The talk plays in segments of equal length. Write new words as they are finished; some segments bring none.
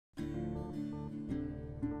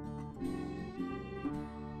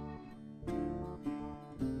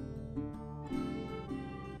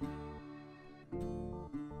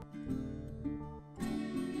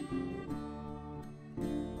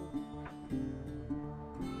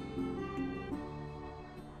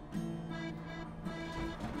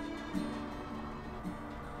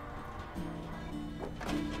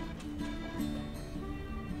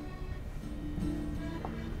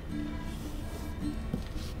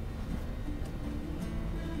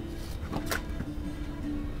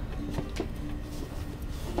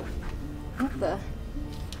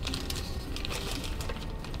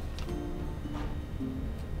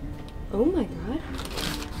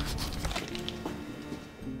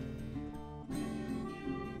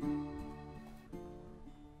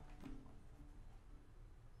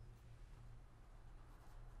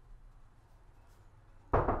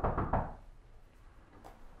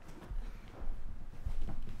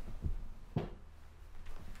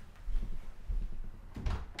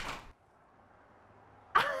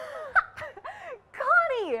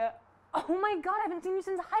God, I haven't seen you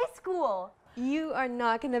since high school. You are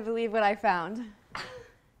not going to believe what I found.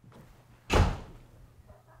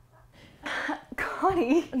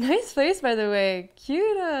 Connie. Nice place, by the way.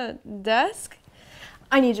 Cute desk.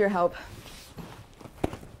 I need your help.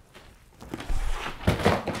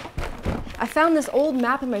 I found this old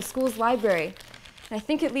map in my school's library, and I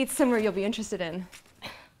think it leads somewhere you'll be interested in.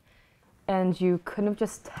 And you couldn't have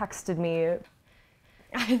just texted me.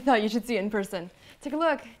 I thought you should see it in person. Take a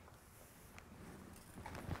look.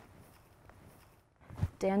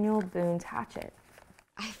 Daniel Boone's Hatchet.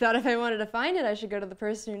 I thought if I wanted to find it, I should go to the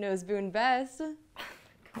person who knows Boone best.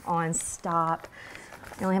 Come on, stop.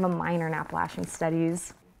 I only have a minor in Appalachian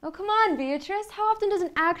studies. Oh, come on, Beatrice. How often does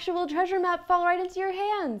an actual treasure map fall right into your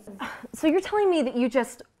hands? So you're telling me that you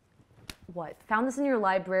just, what, found this in your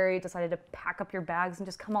library, decided to pack up your bags and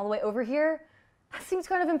just come all the way over here? That seems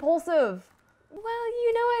kind of impulsive. Well,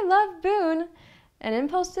 you know I love Boone, and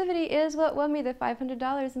impulsivity is what won me the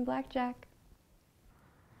 $500 in blackjack.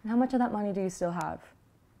 And how much of that money do you still have?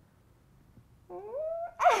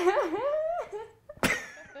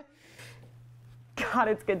 God,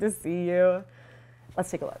 it's good to see you. Let's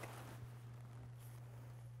take a look.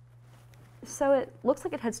 So it looks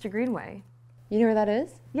like it heads to Greenway. You know where that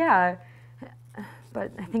is? Yeah,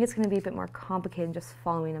 but I think it's going to be a bit more complicated than just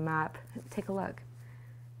following a map. Take a look.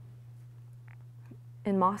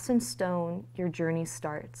 In moss and stone, your journey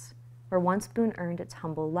starts, where once Boone earned its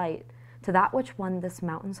humble light. To that which won this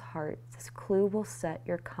mountain's heart, this clue will set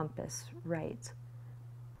your compass right.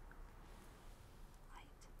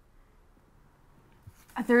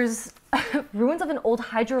 There's ruins of an old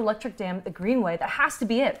hydroelectric dam at the Greenway. That has to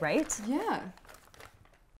be it, right? Yeah.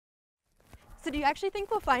 So do you actually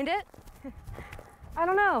think we'll find it? I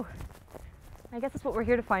don't know. I guess that's what we're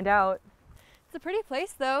here to find out. It's a pretty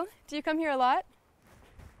place, though. Do you come here a lot?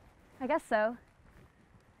 I guess so.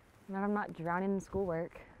 Now I'm not drowning in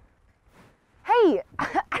schoolwork. Hey,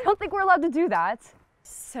 I don't think we're allowed to do that.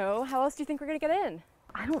 So how else do you think we're gonna get in?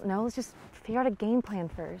 I don't know. Let's just figure out a game plan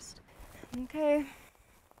first. Okay.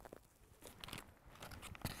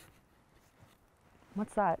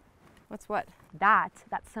 What's that? What's what? That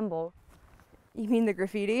symbol. You mean the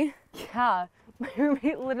graffiti? Yeah, my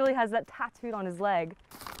roommate literally has that tattooed on his leg.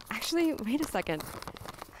 Actually, wait a second.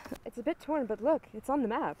 It's a bit torn, but look, it's on the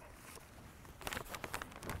map.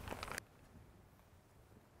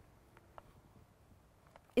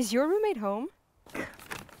 Is your roommate home? Are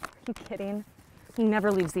you kidding? He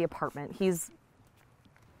never leaves the apartment. He's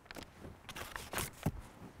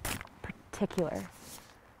particular.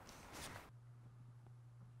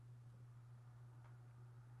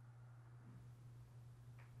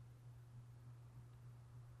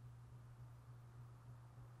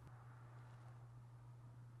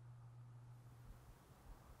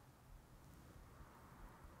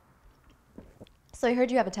 So I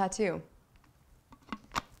heard you have a tattoo.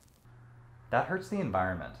 That hurts the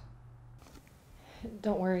environment.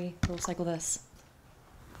 Don't worry, we'll recycle this.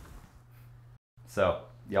 So,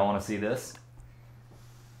 y'all want to see this?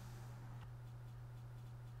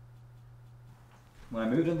 When I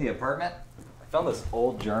moved in the apartment, I found this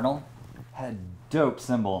old journal. Had a dope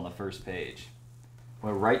symbol on the first page.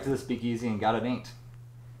 Went right to the speakeasy and got it inked.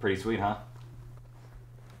 Pretty sweet, huh?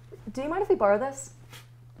 Do you mind if we borrow this?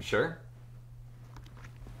 Sure.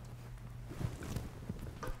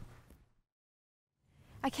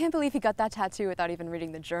 I can't believe he got that tattoo without even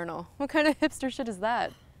reading the journal. What kind of hipster shit is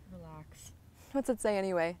that? Relax. What's it say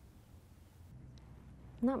anyway?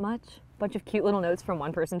 Not much. Bunch of cute little notes from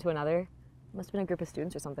one person to another. Must have been a group of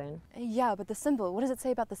students or something. Yeah, but the symbol, what does it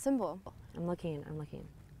say about the symbol? I'm looking.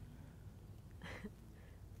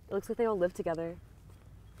 It looks like they all lived together.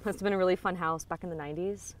 Must have been a really fun house back in the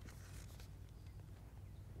 90s.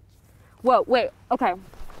 Whoa, wait, okay.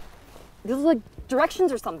 These are like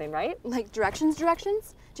directions or something, right? Like directions? Do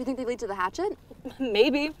you think they lead to the hatchet?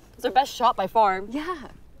 Maybe. It's their best shot by far. Yeah.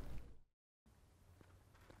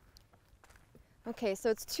 Okay, so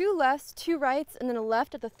it's 2 lefts, 2 rights, and then a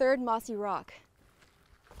left at the 3rd mossy rock.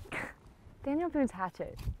 Daniel Boone's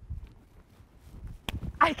Hatchet.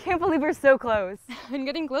 I can't believe we're so close. I'm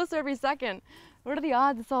getting closer every second. What are the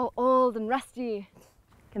odds it's all old and rusty?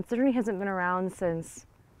 Considering he hasn't been around since,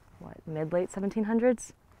 what, mid-late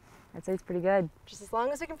 1700s? I'd say it's pretty good. Just as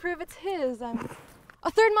long as I can prove it's his. A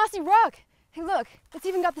 3rd mossy rock! Hey look, it's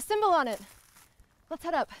even got the symbol on it. Let's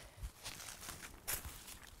head up.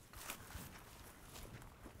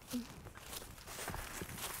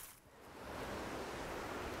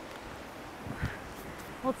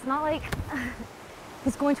 Well, it's not like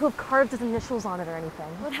he's going to have carved his initials on it or anything.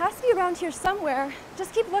 Well, it has to be around here somewhere.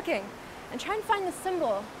 Just keep looking and try and find the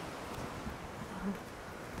symbol.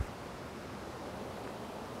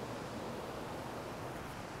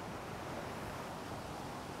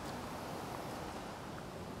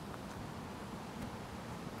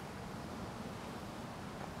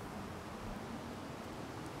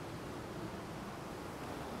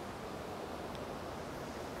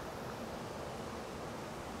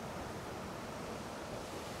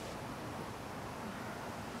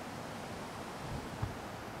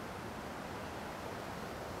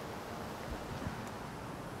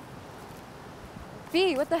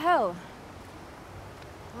 Bea, what the hell?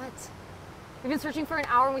 What? We've been searching for an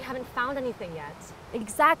hour and we haven't found anything yet.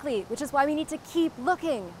 Exactly, which is why we need to keep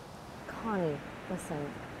looking. Connie, listen.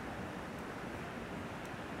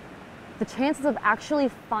 The chances of actually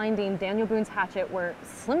finding Daniel Boone's hatchet were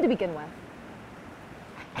slim to begin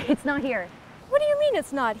with. It's not here. What do you mean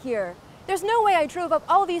it's not here? There's no way I drove up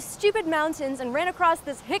all these stupid mountains and ran across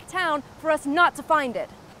this hick town for us not to find it.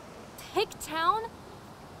 Hick Town?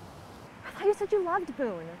 I thought you said you loved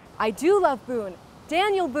Boone. I do love Boone.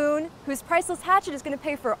 Daniel Boone, whose priceless hatchet is going to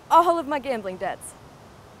pay for all of my gambling debts.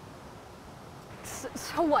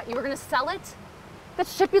 So what, you were gonna sell it? That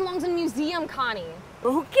shit belongs in a museum, Connie.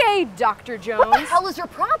 Okay, Dr. Jones. What the hell is your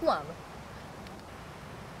problem?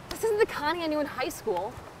 This isn't the Connie I knew in high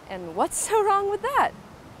school. And what's so wrong with that?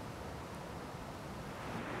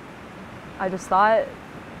 I just thought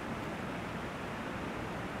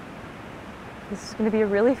this is gonna be a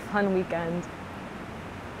really fun weekend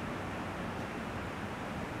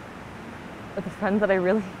with a friend that I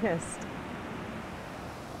really missed.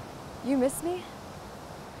 You miss me?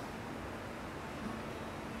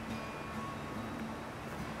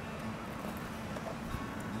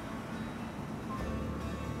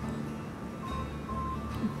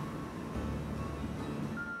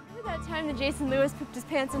 Remember that time that Jason Lewis pooped his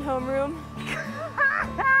pants in homeroom?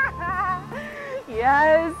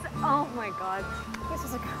 Yes. Oh my God. I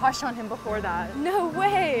was a crush on him before that. No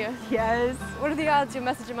way! Yes. What are the odds you'll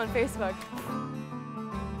message him on Facebook?